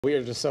We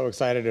are just so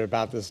excited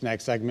about this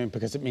next segment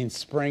because it means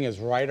spring is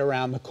right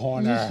around the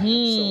corner.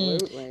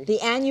 Absolutely. The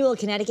annual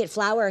Connecticut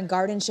Flower and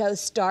Garden Show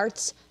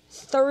starts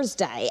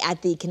Thursday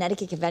at the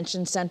Connecticut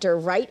Convention Center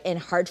right in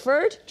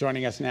Hartford.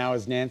 Joining us now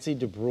is Nancy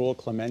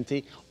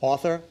Dubrule-Clemente,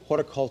 author,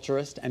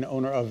 horticulturist, and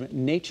owner of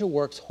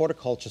Natureworks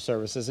Horticultural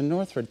Services in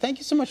Northford. Thank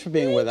you so much for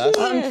being with us.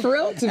 I'm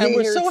thrilled to be here. And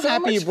we're It's so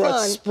happy you brought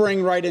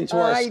spring right into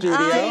our studio.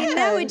 I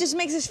know, it just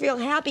makes us feel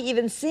happy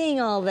even seeing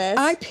all this.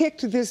 I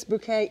picked this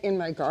bouquet in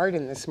my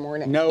garden this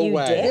morning. No You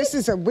way. did? This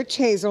is a witch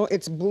hazel.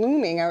 It's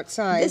blooming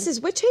outside. This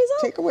is witch hazel?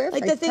 Take a whiff.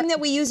 Like the thing that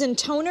we use in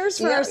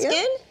toners for our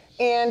skin?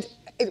 And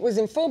it was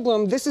in full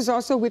bloom. This is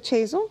also witch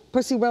hazel,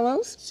 pussy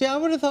willows. See, I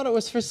would have thought it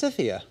was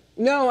forsythia.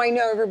 No, I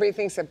know everybody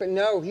thinks that, but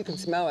no, you can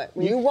smell it.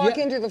 When you walk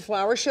into the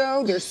flower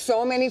show, there's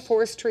so many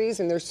forest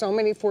trees and there's so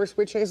many forest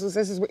witch hazels.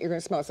 This is what you're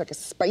going to smell. It's like a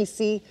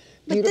spicy,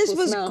 beautiful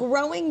But this smell. was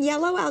growing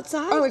yellow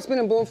outside? Oh, it's been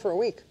in bloom for a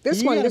week.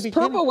 This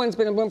purple one's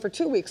been in bloom for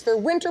 2 weeks. They're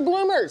winter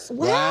bloomers.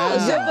 Wow.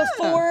 So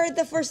before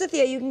the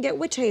forsythia, you can get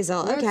witch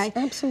hazel. Yes, okay.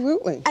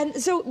 Absolutely. And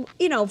so,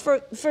 you know, for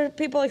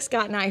people like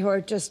Scott and I who are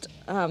just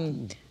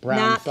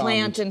not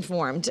plant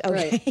informed,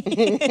 okay?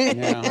 Right.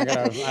 Yeah, I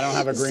don't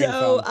have a green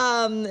So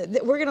thumb.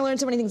 we're going to learn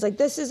so many things. Like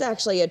this is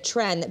actually a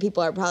trend that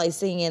people are probably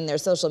seeing in their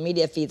social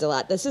media feeds a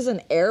lot. This is an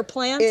air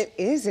plant. It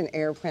is an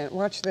air plant.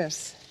 Watch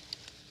this.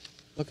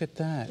 Look at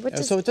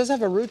that. So it does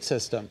have a root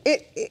system.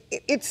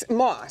 It's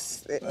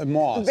moss.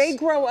 Moss. They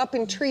grow up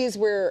in trees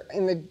where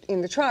in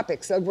the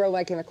tropics they'll grow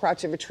like in the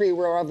crotch of a tree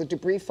where all the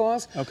debris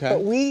falls. Okay.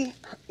 But we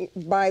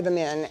buy them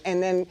in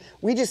and then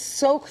we just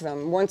soak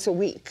them once a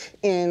week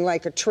in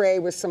like a tray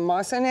with some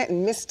moss in it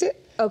and mist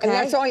it. Okay. And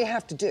that's all you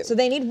have to do. So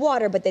they need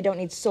water, but they don't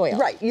need soil.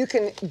 Right. You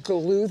can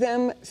glue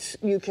them.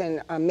 You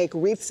can make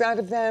wreaths out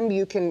of them.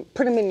 You can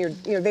put them in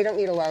your, they don't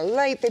need a lot of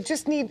light. They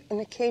just need an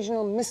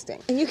occasional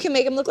misting. And you can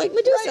make them look like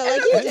Medusa, Right,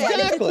 like you did.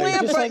 Exactly. It's a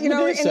plant, Just but, like and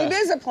Medusa. it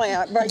is a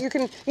plant, but you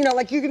can,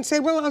 like you can say,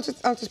 well,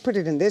 I'll just put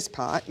it in this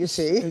pot, you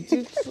see.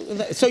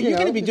 So you're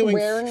going to be doing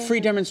wearing free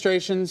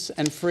demonstrations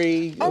and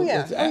free... Oh,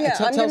 yeah.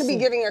 I'm going to be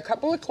giving a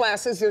couple of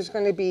classes. There's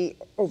going to be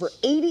over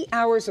 80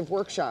 hours of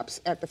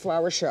workshops at the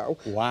flower show.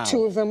 Wow.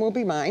 2 of them will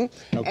be mine.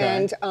 Okay.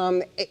 And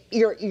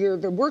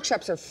the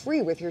workshops are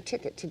free with your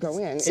ticket to go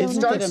in. Isn't It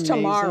starts amazing?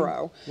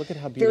 tomorrow. Look at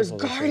how beautiful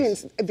There's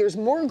gardens. There's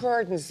more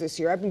gardens this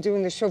year. I've been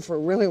doing this show for a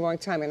really long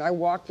time, and I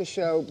walked the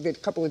show a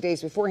couple of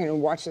days beforehand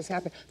and watched this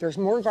happen. There's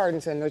more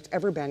gardens than there's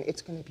ever been.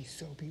 It's going to be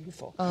so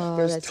beautiful.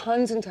 There's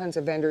tons and tons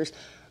of vendors.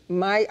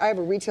 I have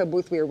a retail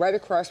booth. We are right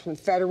across from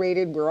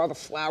Federated, where all the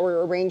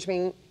flower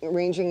arranging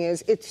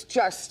is. It's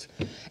just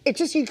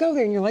you go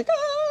there and you're like,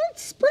 oh,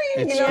 it's spring.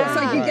 It's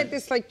like you get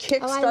this like kick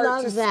start to spring. I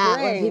love that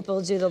when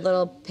people do the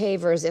little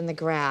pavers in the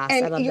grass.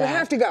 And I love that. you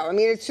have to go. I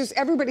mean, it's just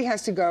everybody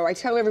has to go. I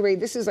tell everybody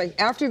this is like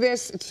after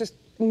this, it's just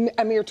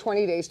a mere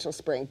 20 days till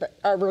spring, but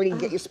already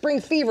get your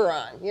spring fever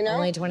on,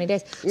 Only 20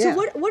 days. Yeah.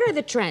 So what are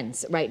the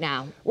trends right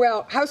now?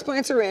 Well,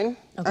 houseplants are in.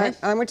 Okay.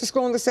 I went to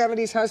school in the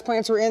 70s,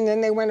 houseplants were in,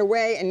 then they went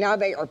away, and now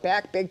they are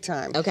back big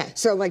time. Okay.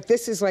 So like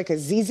this is like a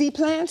ZZ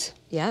plant.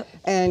 Yep.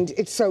 And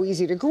it's so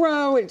easy to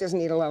grow, it doesn't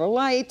need a lot of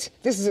light.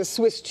 This is a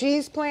Swiss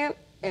cheese plant,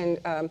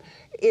 and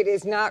it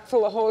is not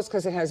full of holes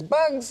because it has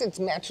bugs. It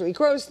naturally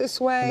grows this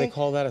way. And they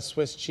call that a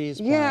Swiss cheese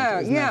plant. Yeah,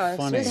 Isn't that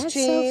funny? Swiss That's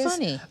cheese. so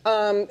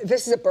funny.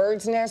 This is a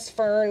bird's nest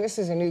fern. This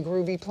is a new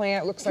groovy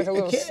plant. Looks like a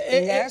little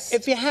nest.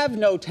 If you have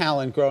no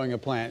talent growing a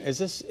plant, is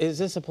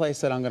this a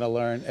place that I'm going to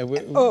learn?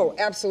 Oh,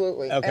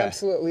 absolutely, Okay.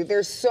 absolutely.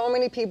 There's so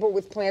many people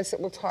with plants that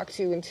will talk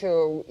to you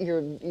until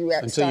you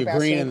stop you're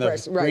green in the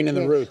questions. green in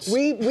the roots.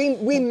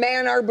 We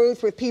man our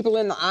booth with people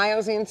in the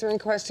aisles answering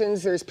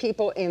questions. There's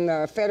people in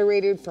the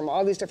Federated from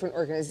all these different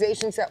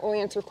organizations that will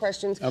answer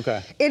questions.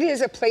 Okay. It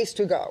is a place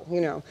to go. I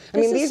mean,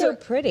 This these is so are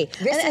pretty.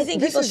 And I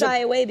think people shy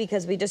away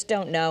because we just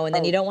don't know, and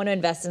then you don't want to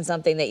invest in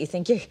something that you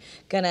think you're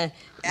gonna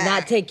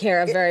not take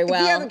care of very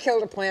well. If you haven't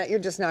killed a plant, you're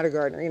just not a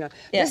gardener, Yeah.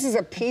 This is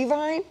a pea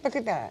vine. Look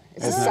at that.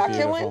 It's a Isn't that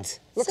succulent. beautiful?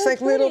 Looks So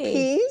like little pretty.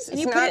 peas. And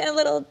It's you put it in a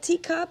little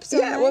teacup. So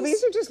yeah, well, nice.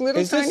 these are just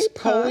little Is tiny this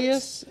pots.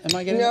 coleus? Am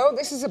I getting No,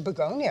 this is a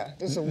begonia.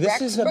 This is a This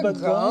Rex is a begonia.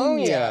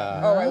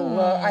 begonia.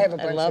 Oh, I have a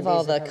bunch of love these all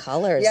at the home.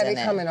 colors Yeah, in they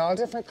it. come in all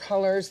different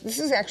colors. This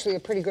is actually a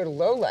pretty good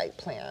low light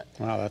plant.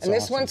 Wow, that's And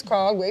this awesome. one's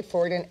called, wait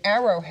for it, an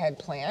arrowhead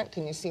plant.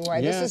 Can you see why?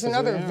 Yeah, This is it's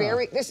another an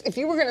arrow. if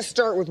you were going to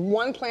start with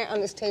one plant on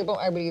this table,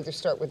 I would either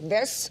start with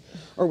this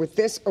or with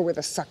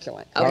a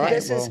succulent. All right,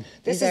 This well, is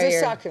These are a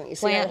your succulent. You see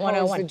plant how it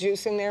holds 101. the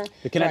juice in there?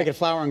 The Connecticut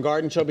Flower and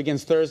Garden Show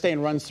begins Thursday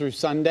and runs through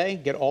Sunday.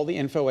 Get all the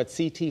info at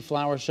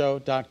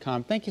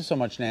ctflowershow.com. Thank you so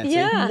much, Nancy.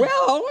 Yeah.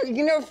 Well,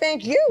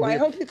 thank you. I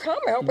hope you come.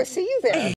 I hope I see you there.